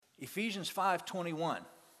Ephesians 5:21.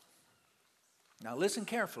 Now listen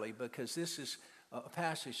carefully, because this is a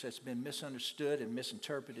passage that's been misunderstood and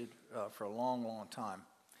misinterpreted for a long, long time.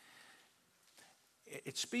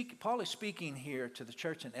 Paul is speaking here to the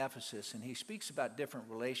church in Ephesus, and he speaks about different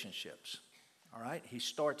relationships. All right? He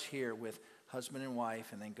starts here with husband and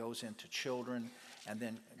wife, and then goes into children, and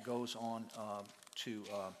then goes on to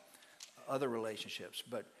other relationships.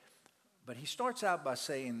 But he starts out by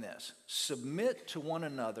saying this: submit to one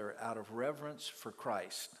another out of reverence for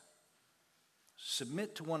Christ.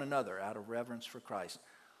 Submit to one another out of reverence for Christ.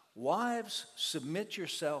 Wives, submit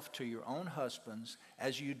yourself to your own husbands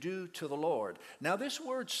as you do to the Lord. Now, this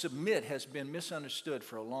word submit has been misunderstood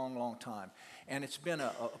for a long, long time. And it's been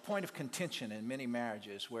a point of contention in many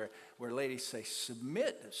marriages where ladies say,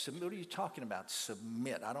 submit. What are you talking about?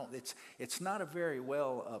 Submit. It's not a very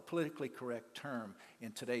well politically correct term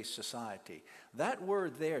in today's society. That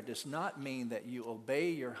word there does not mean that you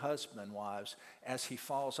obey your husband, wives, as he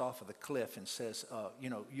falls off of the cliff and says,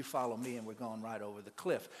 you follow me and we're going right over the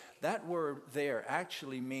cliff. That word there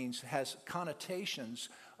actually has connotations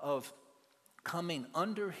of coming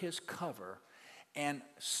under his cover and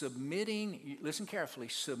submitting, listen carefully,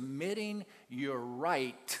 submitting your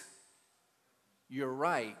right,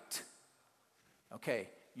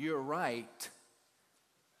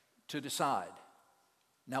 to decide.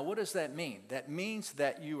 Now, what does that mean? That means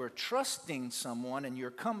that you are trusting someone and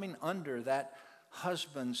you're coming under that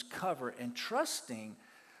husband's cover and trusting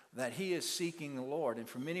that he is seeking the Lord. And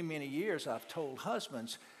for many, many years, I've told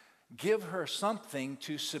husbands, give her something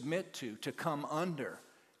to submit to come under.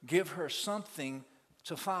 Give her something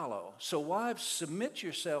to follow. So wives, submit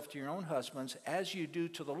yourself to your own husbands as you do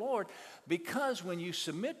to the Lord, because when you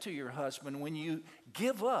submit to your husband, when you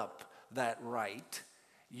give up that right,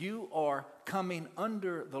 you are coming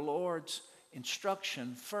under the Lord's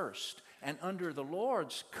instruction first and under the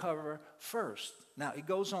Lord's cover first. Now, it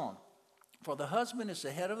goes on. For the husband is the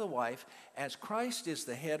head of the wife, as Christ is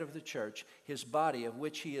the head of the church, his body, of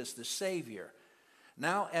which he is the Savior.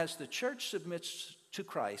 Now, as the church submits to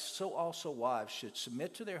Christ, so also wives should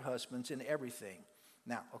submit to their husbands in everything.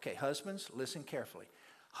 Now, okay, husbands, listen carefully.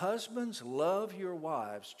 Husbands, love your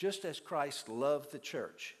wives just as Christ loved the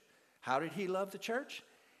church. How did he love the church?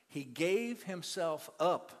 He gave himself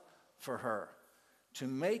up for her to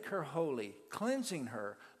make her holy, cleansing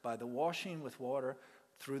her by the washing with water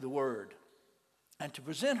through the word, and to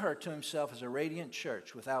present her to himself as a radiant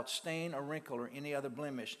church without stain or wrinkle or any other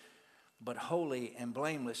blemish, but holy and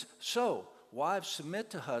blameless. So, wives,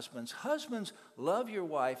 submit to husbands. Husbands, love your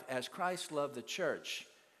wife as Christ loved the church.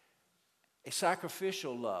 A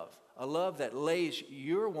sacrificial love, a love that lays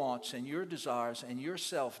your wants and your desires and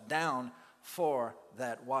yourself down for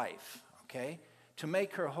that wife, okay? To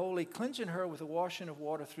make her holy, cleansing her with the washing of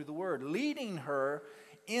water through the word, leading her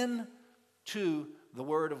into the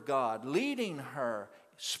word of God, leading her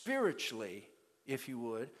spiritually, if you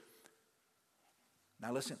would.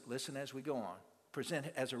 Now listen as we go on. Present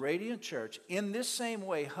as a radiant church. In this same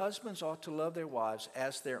way, husbands ought to love their wives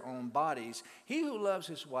as their own bodies. He who loves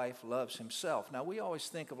his wife loves himself. Now, we always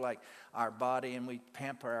think of like our body, and we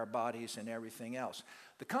pamper our bodies and everything else.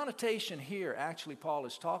 The connotation here, actually, Paul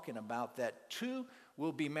is talking about that two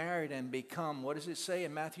will be married and become, what does it say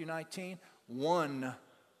in Matthew 19? One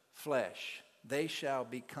flesh. They shall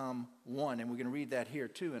become one. And we're going to read that here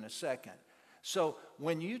too in a second. So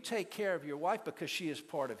when you take care of your wife because she is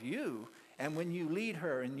part of you, and when you lead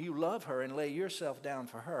her and you love her and lay yourself down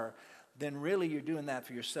for her, then really you're doing that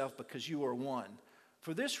for yourself because you are one.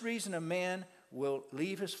 For this reason, a man will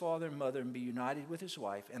leave his father and mother and be united with his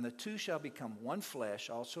wife, and the two shall become one flesh,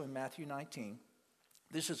 also in Matthew 19.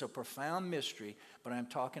 This is a profound mystery, but I'm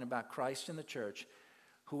talking about Christ and the church.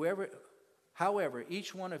 However,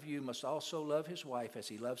 each one of you must also love his wife as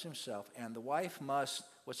he loves himself, and the wife must,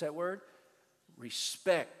 what's that word?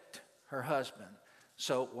 Respect her husband.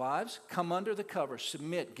 So wives, come under the cover,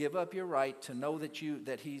 submit, give up your right to know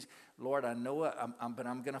that he's, Lord, I know but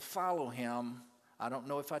I'm going to follow him. I don't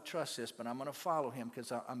know if I trust this, but I'm going to follow him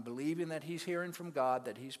because I'm believing that he's hearing from God,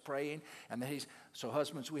 that he's praying, and that so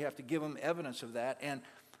husbands, we have to give them evidence of that. And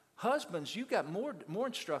husbands, you got more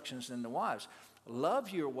instructions than the wives. Love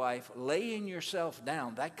your wife, laying yourself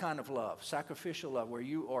down, that kind of love, sacrificial love, where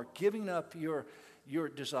you are giving up your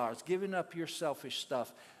desires, giving up your selfish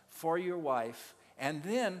stuff for your wife. And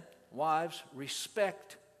then, wives,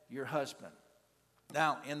 respect your husband.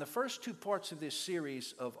 Now, in the first two parts of this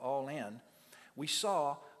series of All In, we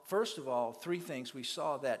saw, first of all, three things. We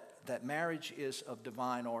saw that marriage is of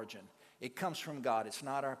divine origin. It comes from God. It's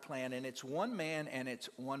not our plan. And it's one man and it's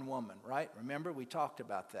one woman, right? Remember, we talked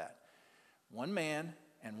about that. One man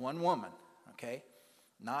and one woman, okay?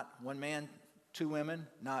 Not one man, two women,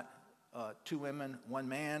 not two women, one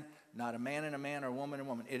man, not a man and a man or a woman and a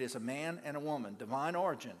woman. It is a man and a woman, divine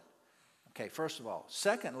origin. Okay, first of all.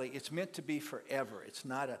 Secondly, it's meant to be forever. It's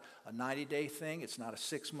not a 90-day thing. It's not a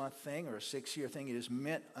 6-month thing or a 6-year thing. It is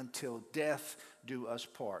meant until death do us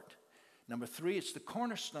part. Number 3, it's the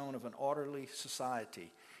cornerstone of an orderly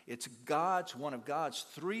society. It's one of God's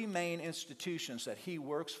 3 main institutions that he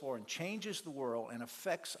works for and changes the world and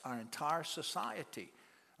affects our entire society.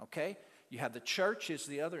 Okay? You have the church is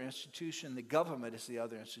the other institution. The government is the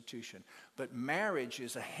other institution. But marriage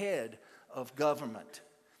is ahead of government.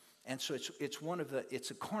 And so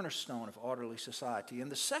it's a cornerstone of orderly society. In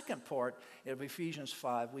the second part of Ephesians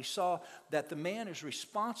 5, we saw that the man is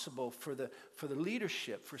responsible for the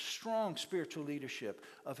leadership, for strong spiritual leadership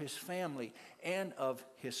of his family and of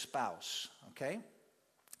his spouse. Okay?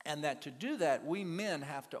 And that to do that, we men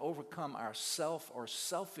have to overcome our self or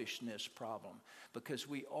selfishness problem, because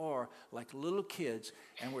we are like little kids,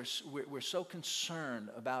 and we're so concerned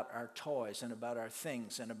about our toys and about our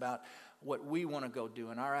things and about what we want to go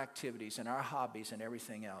do and our activities and our hobbies and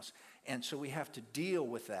everything else. And so we have to deal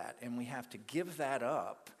with that, and we have to give that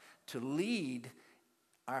up to lead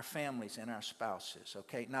our families and our spouses.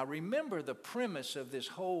 Okay? Now remember, the premise of this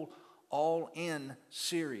whole All-In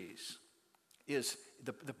series is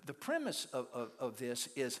the premise of this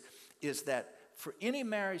is that for any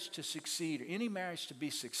marriage to succeed or any marriage to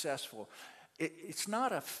be successful, it's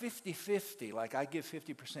not a 50-50, like I give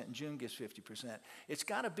 50% and June gives 50%. It's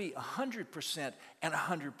got to be 100% and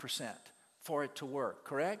 100% for it to work,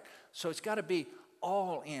 correct? So it's got to be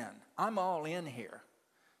all in. I'm all in here.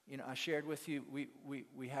 You know, I shared with you,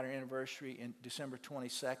 we had our anniversary in December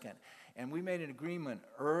 22nd, and we made an agreement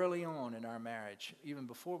early on in our marriage, even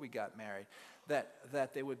before we got married,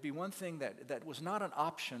 that there would be one thing that was not an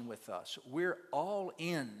option with us. We're all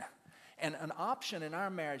in. And an option in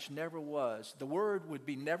our marriage never was. The word would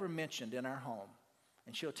be never mentioned in our home.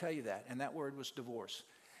 And she'll tell you that. And that word was divorce.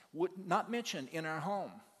 Not mentioned in our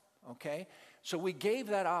home. Okay? So we gave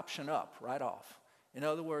that option up right off. In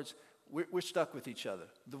other words, we're stuck with each other.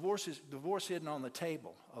 Divorce hidden on the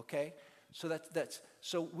table. Okay? So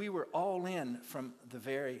so we were all in from the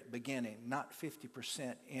very beginning, not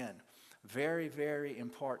 50% in. Very, very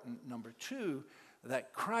important. Number 2,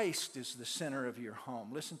 that Christ is the center of your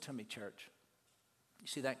home. Listen to me, church. You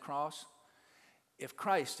see that cross? If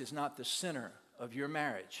Christ is not the center of your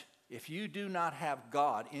marriage, if you do not have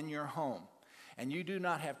God in your home, and you do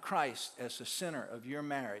not have Christ as the center of your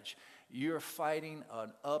marriage, you're fighting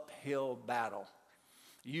an uphill battle.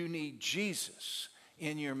 You need Jesus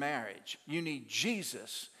in your marriage. You need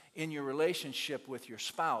Jesus in your relationship with your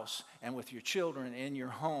spouse and with your children in your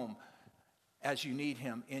home, as you need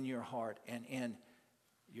him in your heart and in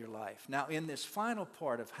your life. Now, in this final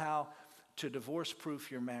part of how to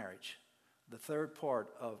divorce-proof your marriage, the third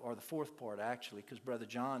part or the fourth part actually, because Brother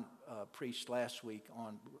John preached last week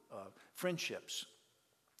on friendships.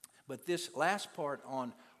 But this last part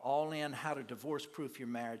on all in how to divorce-proof your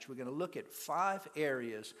marriage, we're going to look at 5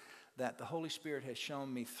 areas that the Holy Spirit has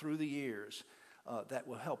shown me through the years that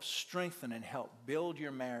will help strengthen and help build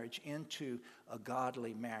your marriage into a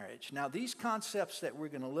godly marriage. Now, these concepts that we're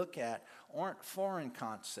going to look at aren't foreign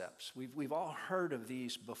concepts. We've all heard of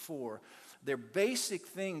these before. They're basic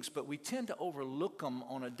things, but we tend to overlook them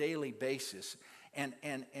on a daily basis, and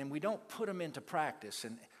we don't put them into practice.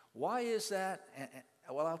 And why is that?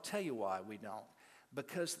 Well, I'll tell you why we don't.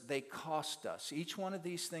 Because they cost us. Each one of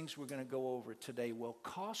these things we're going to go over today will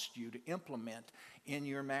cost you to implement in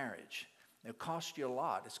your marriage. It'll cost you a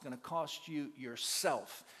lot. It's going to cost you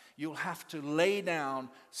yourself. You'll have to lay down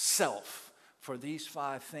self for these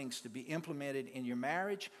 5 things to be implemented in your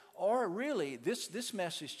marriage, or really this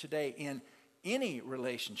message today in any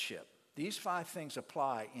relationship. These 5 things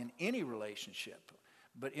apply in any relationship,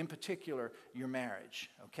 but in particular your marriage,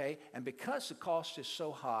 okay? And because the cost is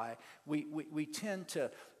so high, we tend to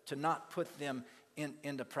not put them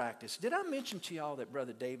into practice. Did I mention to y'all that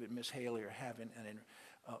Brother David and Miss Haley are having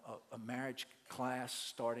a marriage class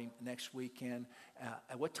starting next weekend?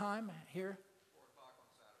 At what time here?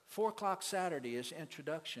 4 o'clock Saturday is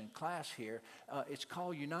introduction class here. It's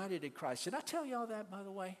called United in Christ. Did I tell y'all that, by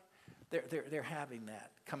the way? They're having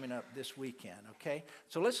that coming up this weekend, okay?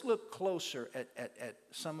 So let's look closer at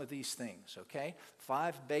some of these things, okay?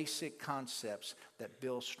 5 basic concepts that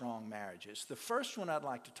build strong marriages. The first one I'd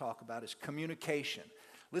like to talk about is communication.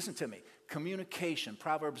 Listen to me. Communication,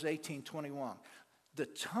 Proverbs 18:21. The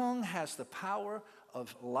tongue has the power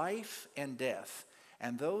of life and death,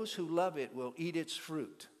 and those who love it will eat its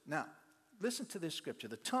fruit. Now, listen to this scripture.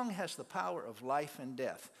 The tongue has the power of life and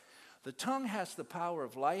death. The tongue has the power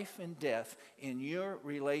of life and death in your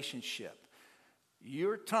relationship.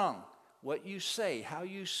 Your tongue, what you say, how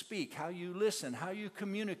you speak, how you listen, how you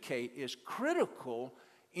communicate is critical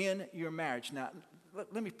in your marriage. Now,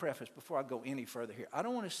 let me preface before I go any further here. I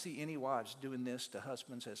don't want to see any wives doing this to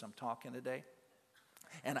husbands as I'm talking today.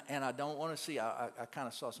 And I don't want to see, I kind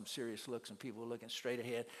of saw some serious looks and people looking straight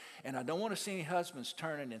ahead. And I don't want to see any husbands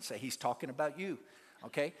turning and say, he's talking about you.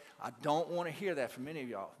 Okay? I don't want to hear that from any of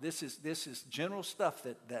y'all. This is general stuff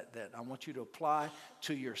that I want you to apply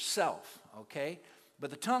to yourself. Okay? But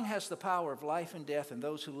the tongue has the power of life and death, and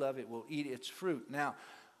those who love it will eat its fruit. Now,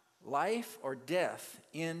 life or death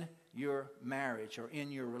in your marriage or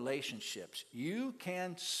in your relationships. You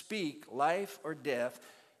can speak life or death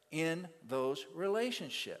in those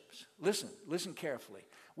relationships. Listen carefully.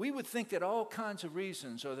 We would think that all kinds of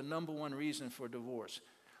reasons are the number one reason for divorce.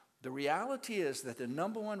 The reality is that the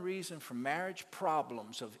number one reason for marriage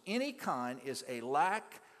problems of any kind is a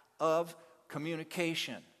lack of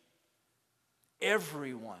communication.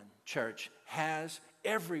 Everyone, church,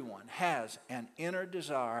 everyone has an inner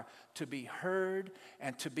desire to be heard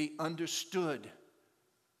and to be understood.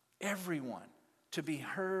 Everyone, to be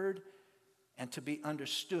heard and to be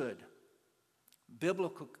understood.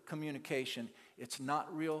 Biblical communication, it's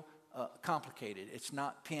not real complicated. It's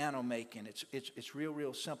not piano making. It's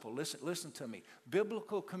real simple. Listen to me.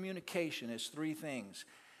 Biblical communication is three things.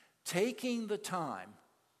 Taking the time,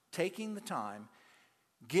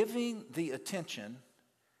 giving the attention,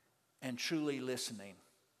 and truly listening.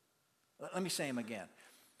 Let me say them again.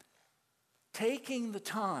 Taking the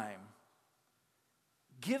time,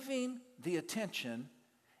 giving the attention,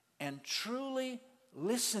 and truly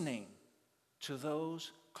listening to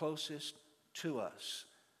those closest to us.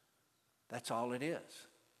 That's all it is.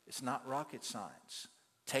 It's not rocket science.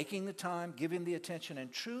 Taking the time, giving the attention,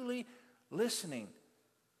 and truly listening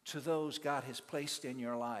to those God has placed in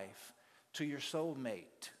your life, to your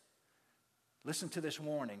soulmate. Listen to this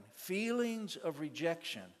warning. Feelings of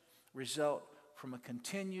rejection result from a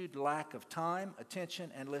continued lack of time,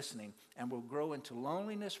 attention, and listening, and will grow into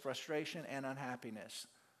loneliness, frustration, and unhappiness.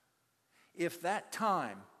 If that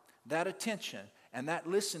time, that attention, and that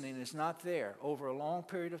listening is not there over a long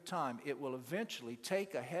period of time, it will eventually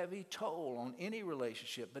take a heavy toll on any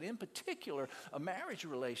relationship, but in particular, a marriage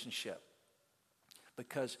relationship.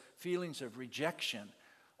 Because feelings of rejection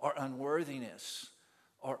or unworthiness,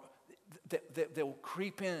 or they'll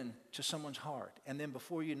creep in to someone's heart. And then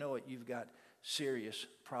before you know it, you've got serious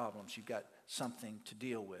problems. You've got something to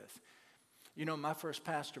deal with. You know, my first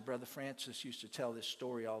pastor, Brother Francis, used to tell this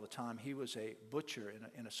story all the time. He was a butcher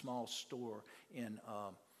in a small store in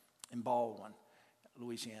Baldwin,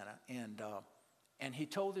 Louisiana. And he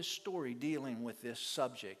told this story dealing with this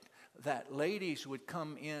subject, that ladies would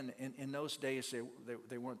come in those days,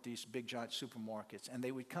 there weren't these big giant supermarkets, and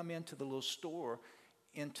they would come into the little store,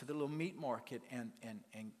 into the little meat market and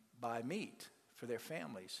buy meat for their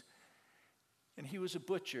families. And he was a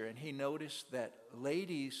butcher, and he noticed that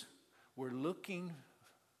ladies were looking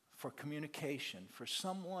for communication, for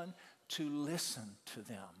someone to listen to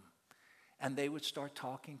them. And they would start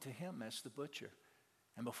talking to him as the butcher.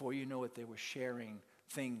 And before you know it, they were sharing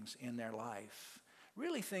things in their life.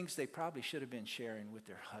 Really things they probably should have been sharing with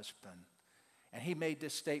their husband. And he made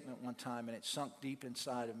this statement one time, and it sunk deep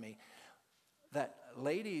inside of me, that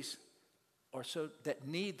ladies that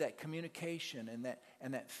need that communication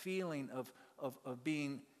and that feeling of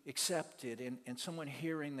being accepted and someone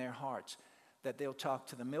hearing their hearts, that they'll talk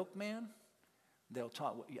to the milkman. They'll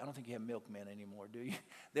talk. I don't think you have milkmen anymore, do you?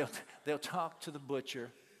 They'll talk to the butcher.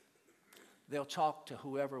 They'll talk to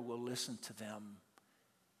whoever will listen to them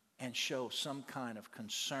and show some kind of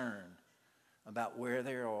concern about where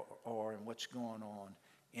they are and what's going on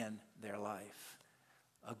in their life.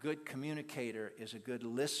 A good communicator is a good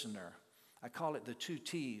listener. I call it the 2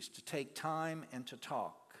 T's, to take time and to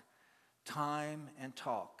talk. Time and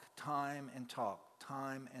talk, time and talk,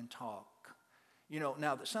 time and talk. You know,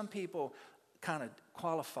 now some people kind of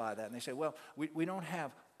qualify that and they say, well, we don't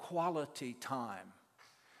have quality time.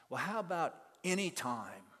 Well, how about any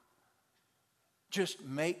time? Just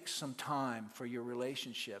make some time for your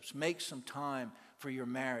relationships. Make some time for your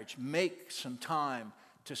marriage. Make some time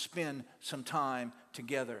to spend some time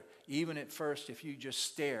together, even at first if you just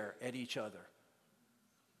stare at each other.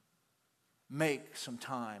 Make some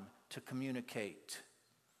time to communicate.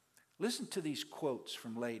 Listen to these quotes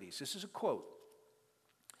from ladies. This is a quote.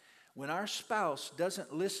 When our spouse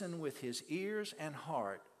doesn't listen with his ears and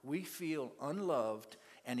heart, we feel unloved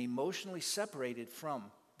and emotionally separated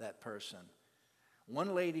from that person.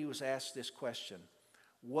 One lady was asked this question: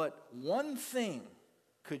 what one thing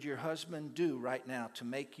could your husband do right now to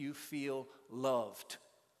make you feel loved?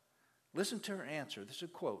 Listen to her answer. This is a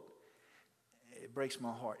quote. It breaks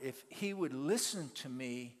my heart. If he would listen to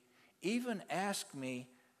me, even ask me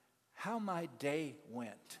how my day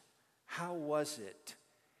went. How was it?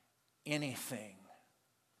 Anything.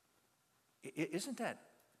 Isn't that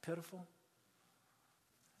pitiful?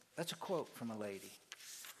 That's a quote from a lady.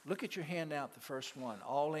 Look at your handout, the first one.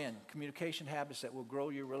 All in. Communication habits that will grow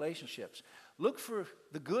your relationships. Look for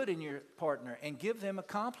the good in your partner and give them a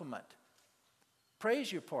compliment.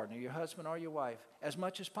 Praise your partner, your husband or your wife, as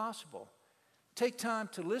much as possible. Take time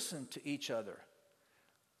to listen to each other.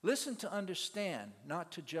 Listen to understand,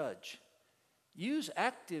 not to judge. Use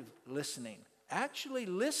active listening. Actually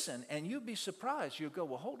listen, and you'll be surprised. You'll go,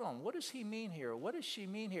 well, hold on, what does he mean here? What does she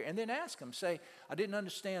mean here? And then ask him, say, I didn't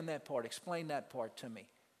understand that part. Explain that part to me.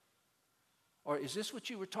 Or is this what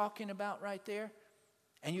you were talking about right there?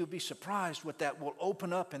 And you'll be surprised what that will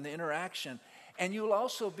open up in the interaction. And you'll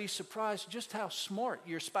also be surprised just how smart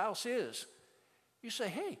your spouse is. You say,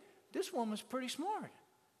 hey, this woman's pretty smart.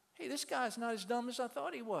 Hey, this guy's not as dumb as I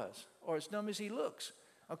thought he was, or as dumb as he looks.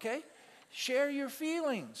 Okay? Share your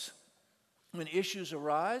feelings. When issues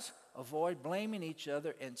arise, avoid blaming each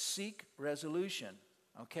other and seek resolution.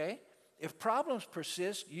 Okay? If problems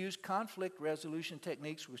persist, use conflict resolution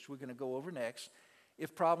techniques, which we're going to go over next.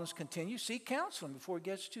 If problems continue, seek counseling before it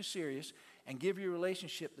gets too serious, and give your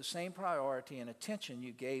relationship the same priority and attention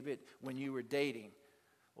you gave it when you were dating.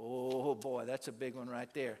 Oh boy, that's a big one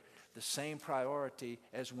right there. The same priority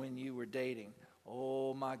as when you were dating.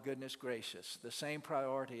 Oh my goodness gracious. The same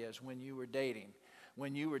priority as when you were dating.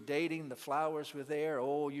 When you were dating, the flowers were there.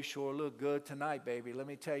 Oh, you sure look good tonight, baby. Let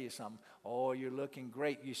me tell you something. Oh, you're looking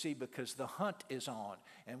great. You see, because the hunt is on,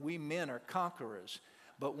 and we men are conquerors.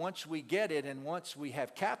 But once we get it, and once we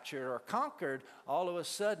have captured or conquered, all of a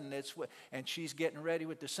sudden and she's getting ready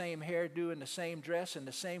with the same hairdo and the same dress and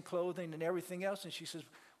the same clothing and everything else, and she says,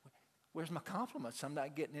 where's my compliments? I'm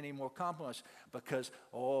not getting any more compliments because,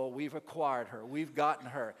 we've acquired her. We've gotten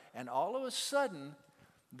her. And all of a sudden,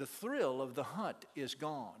 the thrill of the hunt is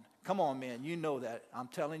gone. Come on, men, you know that. I'm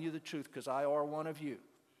telling you the truth because I are one of you.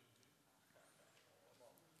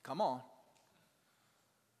 Come on.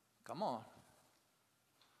 Come on.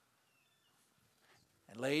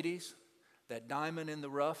 And ladies, that diamond in the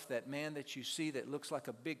rough, that man that you see that looks like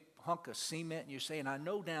a big hunk of cement, and you're saying, I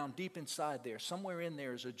know down deep inside there, somewhere in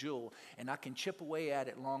there is a jewel, and I can chip away at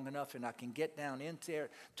it long enough, and I can get down into there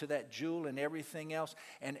to that jewel and everything else,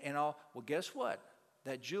 and all. Well, guess what?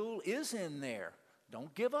 That jewel is in there.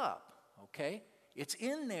 Don't give up, okay? It's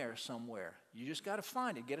in there somewhere. You just got to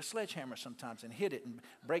find it. Get a sledgehammer sometimes and hit it and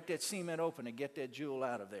break that cement open and get that jewel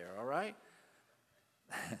out of there, all right?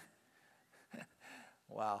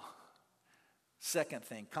 Wow. Second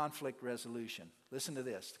thing, conflict resolution. Listen to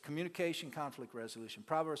this. Communication, conflict resolution.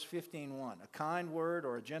 Proverbs 15:1. A kind word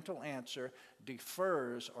or a gentle answer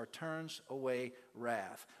defers or turns away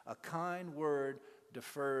wrath. A kind word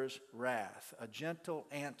defers wrath. A gentle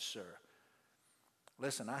answer.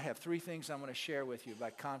 Listen, I have 3 things I'm going to share with you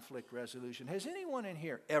about conflict resolution. Has anyone in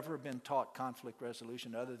here ever been taught conflict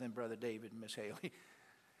resolution other than Brother David and Miss Haley?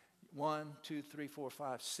 1, 2, 3, 4,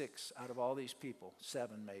 5, 6 out of all these people,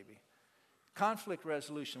 7 maybe. Conflict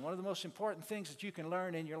resolution, one of the most important things that you can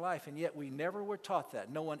learn in your life, and yet we never were taught that.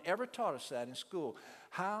 No one ever taught us that in school.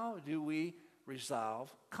 How do we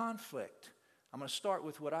resolve conflict? I'm going to start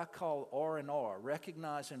with what I call R&R,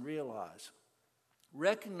 recognize and realize.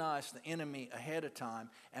 Recognize the enemy ahead of time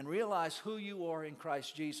and realize who you are in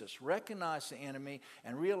Christ Jesus. Recognize the enemy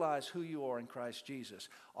and realize who you are in Christ Jesus.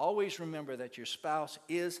 Always remember that your spouse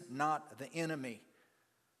is not the enemy.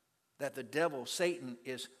 That the devil, Satan,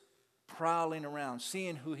 is prowling around,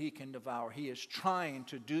 seeing who he can devour. He is trying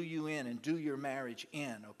to do you in and do your marriage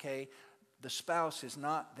in, okay? The spouse is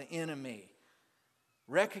not the enemy.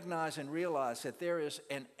 Recognize and realize that there is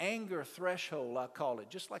an anger threshold, I call it,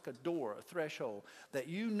 just like a door, a threshold, that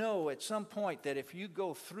you know at some point that if you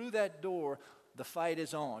go through that door, the fight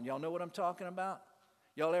is on. Y'all know what I'm talking about?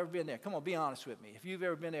 Y'all ever been there? Come on, be honest with me. If you've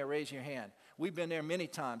ever been there, raise your hand. We've been there many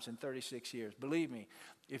times in 36 years. Believe me,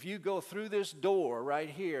 if you go through this door right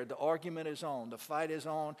here, the argument is on, the fight is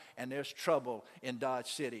on, and there's trouble in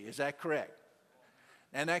Dodge City. Is that correct?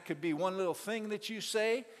 And that could be one little thing that you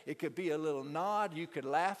say. It could be a little nod. You could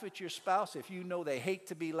laugh at your spouse if you know they hate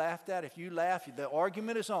to be laughed at. If you laugh, the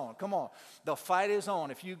argument is on. Come on. The fight is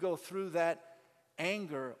on. If you go through that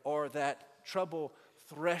anger or that trouble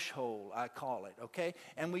threshold, I call it, okay?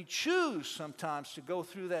 And we choose sometimes to go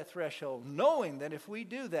through that threshold knowing that if we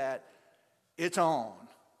do that, it's on.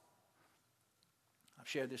 I've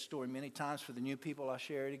shared this story many times. For the new people, I'll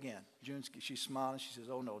share it again. She's smiling. She says,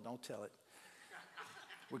 oh, no, don't tell it.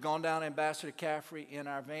 We're going down to Ambassador Caffrey in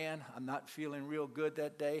our van. I'm not feeling real good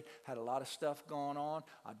that day. Had a lot of stuff going on.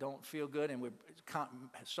 I don't feel good, and we're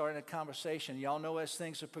starting a conversation. Y'all know as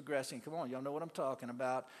things are progressing. Come on, y'all know what I'm talking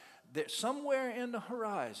about. Somewhere in the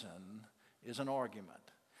horizon is an argument.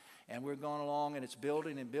 And we're going along, and it's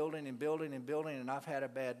building and building and building and building, and I've had a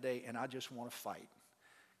bad day, and I just want to fight.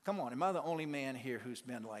 Come on, am I the only man here who's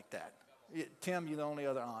been like that? Tim, you're the only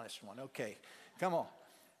other honest one. Okay, come on.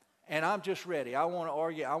 And I'm just ready. I want to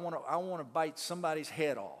argue. I want to bite somebody's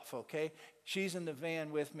head off, okay? She's in the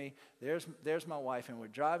van with me. There's my wife, and we're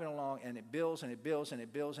driving along, and it builds, and it builds, and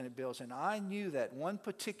it builds, and it builds. And I knew that one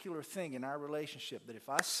particular thing in our relationship, that if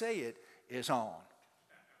I say it, is on.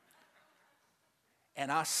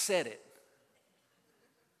 And I said it.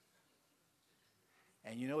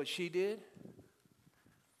 And you know what she did?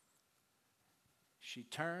 She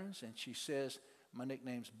turns and she says, my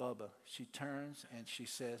nickname's Bubba. She turns and she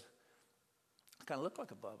says, I kind of look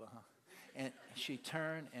like a Bubba, huh? And she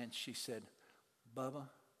turned and she said, Bubba,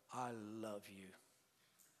 I love you.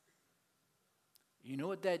 You know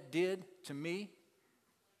what that did to me?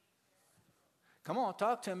 Come on,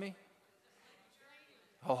 talk to me.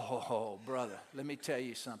 Oh, brother, let me tell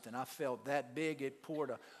you something. I felt that big, it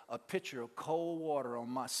poured a pitcher of cold water on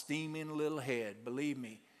my steaming little head, believe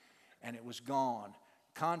me, and it was gone.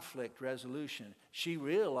 Conflict resolution. She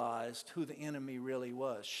realized who the enemy really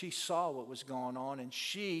was. She saw what was going on, and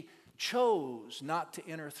she chose not to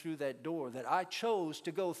enter through that door that I chose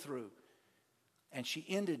to go through. And she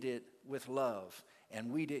ended it with love,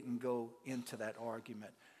 and we didn't go into that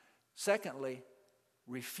argument. Secondly,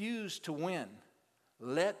 refuse to win.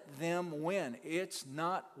 Let them win. It's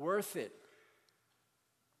not worth it.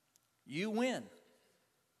 You win.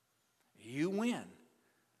 You win.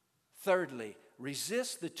 Thirdly,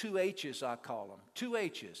 resist the two H's, I call them. Two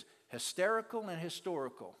H's, hysterical and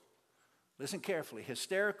historical. Listen carefully,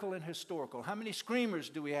 hysterical and historical. How many screamers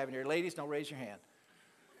do we have in here? Ladies, don't raise your hand.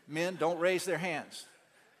 Men, don't raise their hands.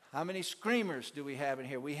 How many screamers do we have in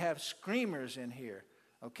here? We have screamers in here.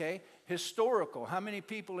 Okay? Historical. How many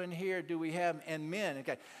people in here do we have? And men.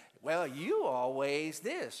 Okay. Well, you always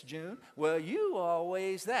this, June. Well, you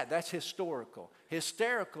always that. That's historical.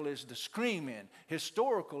 Hysterical is the screaming.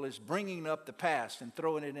 Historical is bringing up the past and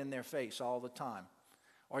throwing it in their face all the time.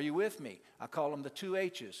 Are you with me? I call them the two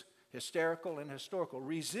H's. Hysterical and historical.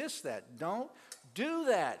 Resist that. Don't do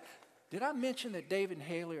that. Did I mention that David and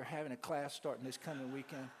Haley are having a class starting this coming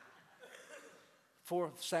weekend?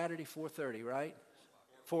 Saturday, 4:30, right?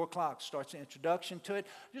 4 o'clock starts the introduction to it.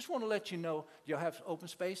 I just want to let you know, you'll have open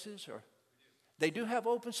spaces? Or they do have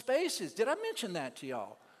open spaces. Did I mention that to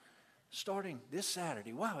y'all? Starting this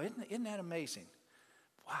Saturday. Wow, isn't that amazing?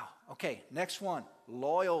 Wow. Okay, next one,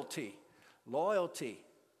 loyalty. Loyalty.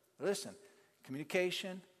 Listen,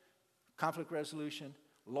 communication, conflict resolution,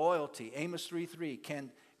 loyalty. Amos 3:3.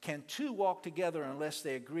 Can two walk together unless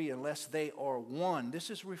they agree, unless they are one? This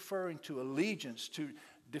is referring to allegiance, to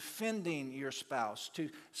defending your spouse, to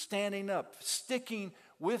standing up, sticking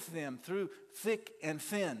with them through thick and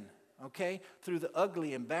thin, okay? Through the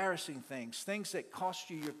ugly, embarrassing things that cost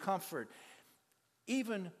you your comfort.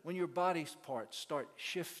 Even when your body parts start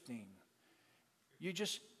shifting,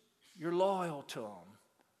 you're loyal to them.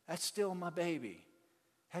 That's still my baby.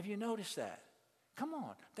 Have you noticed that? Come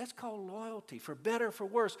on, that's called loyalty. For better, for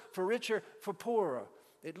worse, for richer, for poorer.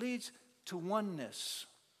 It leads to oneness.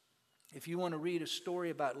 If you want to read a story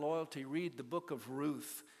about loyalty, read the book of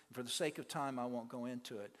Ruth. For the sake of time, I won't go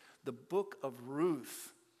into it. The book of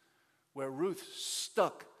Ruth, where Ruth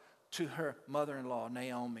stuck to her mother-in-law,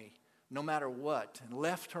 Naomi, no matter what, and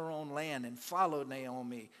left her own land and followed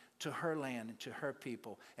Naomi to her land and to her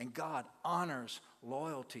people. And God honors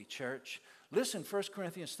loyalty, church. Listen, 1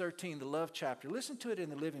 Corinthians 13, the love chapter. Listen to it in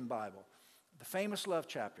the Living Bible. The famous love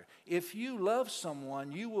chapter. If you love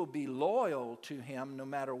someone, you will be loyal to him no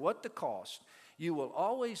matter what the cost. You will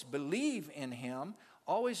always believe in him,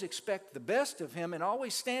 always expect the best of him, and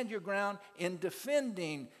always stand your ground in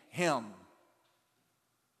defending him.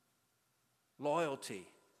 Loyalty.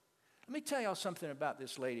 Let me tell y'all something about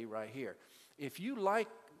this lady right here. If you like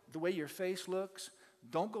the way your face looks,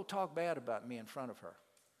 don't go talk bad about me in front of her.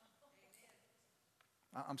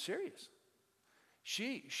 I'm serious.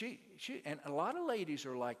 She, and a lot of ladies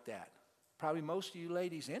are like that. Probably most of you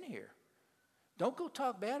ladies in here. Don't go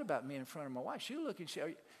talk bad about me in front of my wife. She'll look and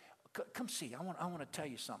say, come see, I want to tell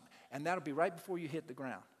you something. And that'll be right before you hit the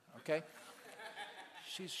ground, okay?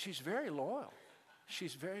 She's very loyal.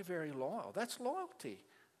 She's very, very loyal. That's loyalty.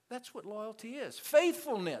 That's what loyalty is.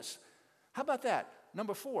 Faithfulness. How about that?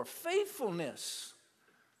 Number 4, faithfulness.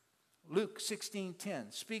 Luke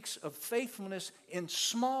 16:10 speaks of faithfulness in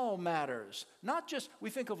small matters. Not just, we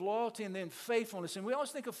think of loyalty and then faithfulness, and we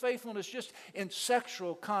always think of faithfulness just in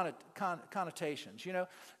sexual connotations. You know,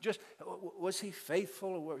 just, was he faithful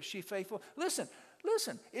or was she faithful? Listen,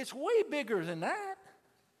 it's way bigger than that.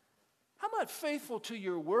 How about faithful to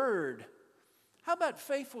your word? How about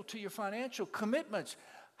faithful to your financial commitments?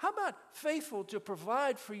 How about faithful to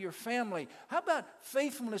provide for your family? How about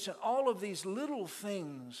faithfulness in all of these little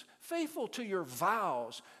things? Faithful to your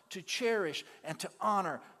vows, to cherish and to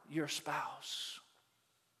honor your spouse.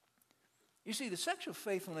 You see, the sexual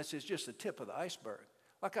faithfulness is just the tip of the iceberg.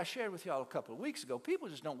 Like I shared with y'all a couple of weeks ago, people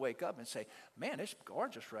just don't wake up and say, man, it's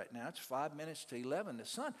gorgeous right now. It's 5 minutes to 11. The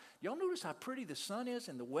sun, y'all notice how pretty the sun is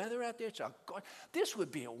and the weather out there? This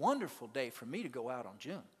would be a wonderful day for me to go out on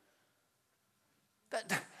June.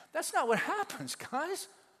 That's not what happens, guys.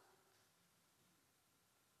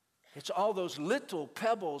 It's all those little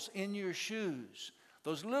pebbles in your shoes,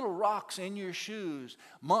 those little rocks in your shoes,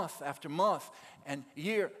 month after month and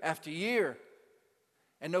year after year,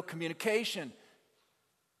 and no communication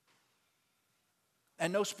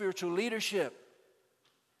and no spiritual leadership.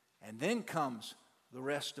 And then comes the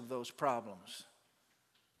rest of those problems.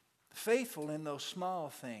 Faithful in those small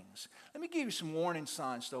things. Let me give you some warning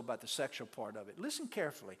signs, though, about the sexual part of it. Listen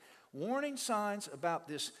carefully. Warning signs about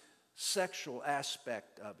this sexual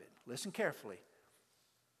aspect of it. Listen carefully.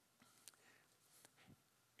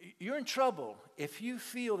 You're in trouble if you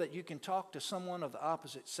feel that you can talk to someone of the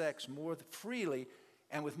opposite sex more freely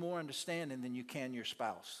and with more understanding than you can your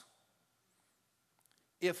spouse.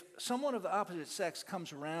 If someone of the opposite sex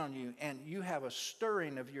comes around you and you have a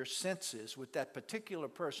stirring of your senses with that particular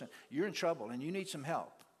person, you're in trouble and you need some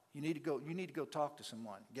help. You need to go talk to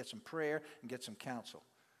someone, get some prayer and get some counsel.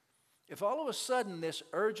 If all of a sudden this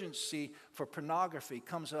urgency for pornography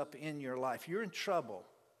comes up in your life, you're in trouble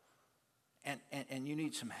and you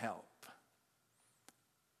need some help.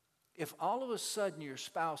 If all of a sudden your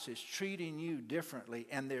spouse is treating you differently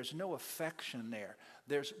and there's no affection there,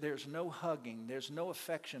 there's no hugging, there's no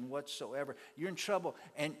affection whatsoever, you're in trouble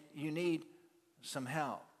and you need some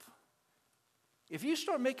help. If you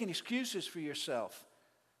start making excuses for yourself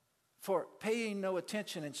for paying no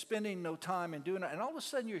attention and spending no time and doing it, and all of a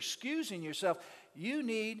sudden you're excusing yourself, you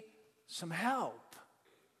need some help.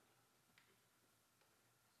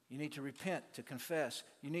 You need to repent, to confess.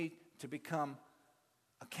 You need to become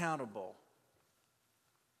accountable.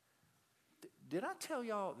 Did I tell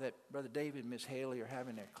y'all that Brother David and Miss Haley are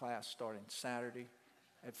having their class starting Saturday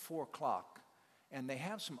at 4 o'clock? And they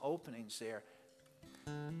have some openings there.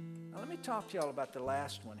 Now let me talk to y'all about the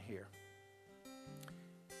last one here.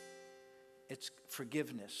 It's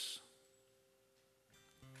forgiveness.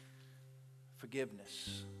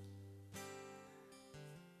 Forgiveness.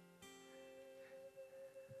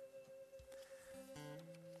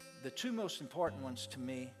 The two most important ones to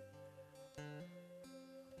me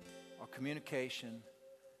are communication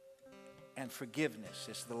and forgiveness.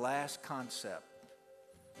 It's the last concept.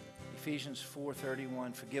 Ephesians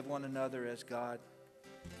 4:31, forgive one another as God,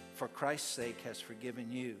 for Christ's sake, has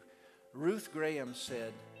forgiven you. Ruth Graham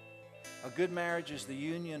said, a good marriage is the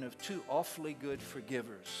union of two awfully good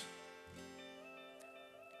forgivers.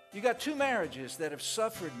 You got two marriages that have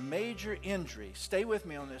suffered major injury. Stay with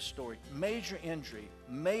me on this story. Major injury,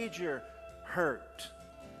 major hurt.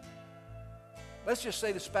 Let's just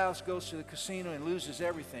say the spouse goes to the casino and loses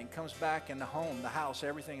everything, comes back in the home, the house,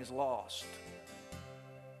 everything is lost.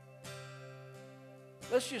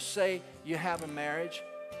 Let's just say you have a marriage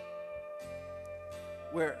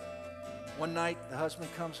where one night the husband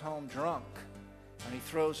comes home drunk and he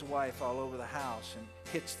throws the wife all over the house and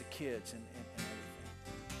hits the kids and everything.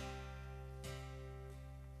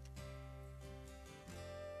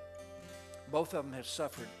 Both of them have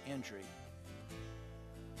suffered injury.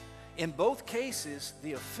 In both cases,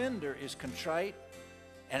 the offender is contrite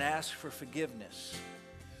and asks for forgiveness.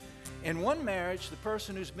 In one marriage, the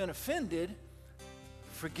person who's been offended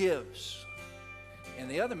forgives. In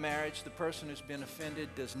the other marriage, the person who's been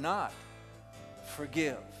offended does not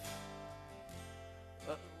forgive.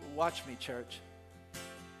 Watch me, church.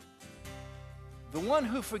 The one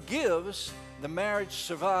who forgives, the marriage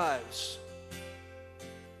survives.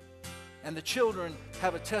 And the children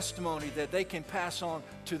have a testimony that they can pass on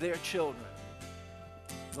to their children.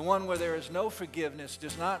 The one where there is no forgiveness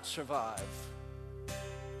does not survive.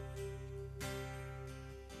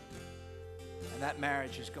 And that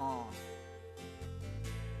marriage is gone.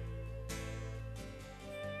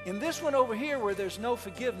 In this one over here where there's no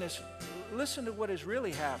forgiveness, listen to what has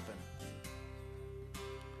really happened.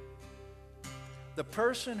 The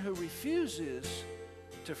person who refuses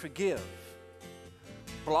to forgive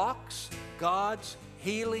blocks God's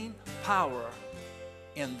healing power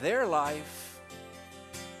in their life,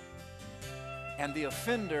 and the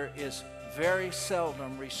offender is very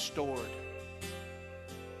seldom restored.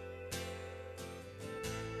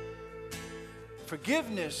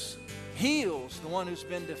 Forgiveness heals the one who's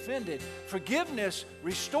been offended. Forgiveness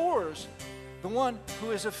restores the one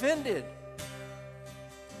who is offended.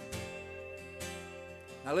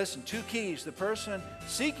 Now listen, two keys. The person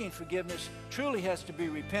seeking forgiveness truly has to be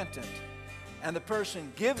repentant, and the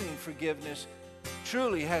person giving forgiveness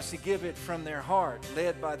truly has to give it from their heart,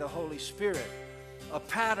 led by the Holy Spirit. A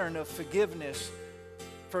pattern of forgiveness,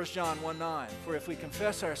 1 John 1:9. For if we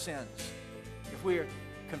confess our sins, if we are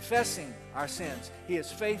confessing our sins, He is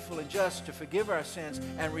faithful and just to forgive our sins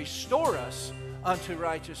and restore us unto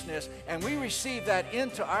righteousness. And we receive that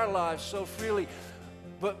into our lives so freely,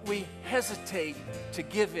 but we hesitate to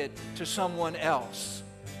give it to someone else.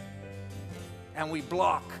 And we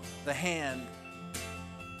block the hand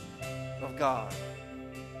of God.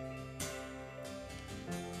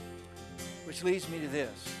 Which leads me to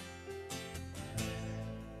this.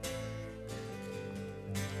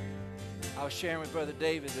 I was sharing with Brother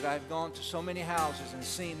David that I've gone to so many houses and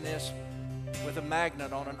seen this with a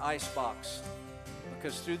magnet on an ice box.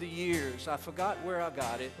 Because through the years, I forgot where I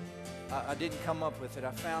got it. I didn't come up with it.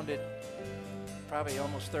 I found it probably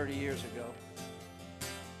almost 30 years ago.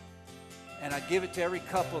 And I give it to every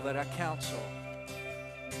couple that I counsel.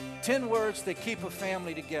 10 words that keep a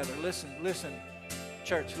family together. Listen,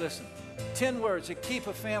 church, listen. 10 words that keep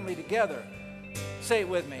a family together. Say it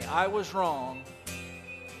with me. I was wrong.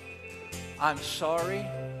 I'm sorry.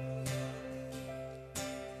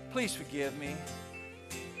 Please forgive me.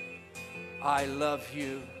 I love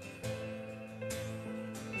you.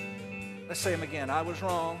 Let's say them again. I was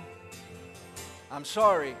wrong. I'm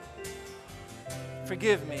sorry.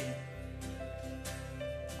 Forgive me.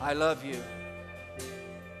 I love you.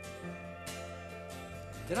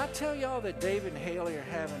 Did I tell y'all that David and Haley are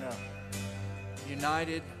having a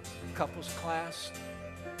united couples class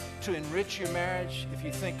to enrich your marriage? If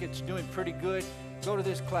you think it's doing pretty good, go to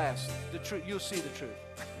this class. The truth, you'll see the truth.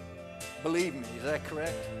 Believe me, is that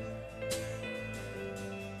correct?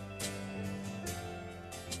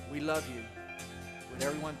 We love you. Would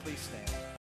everyone please stand?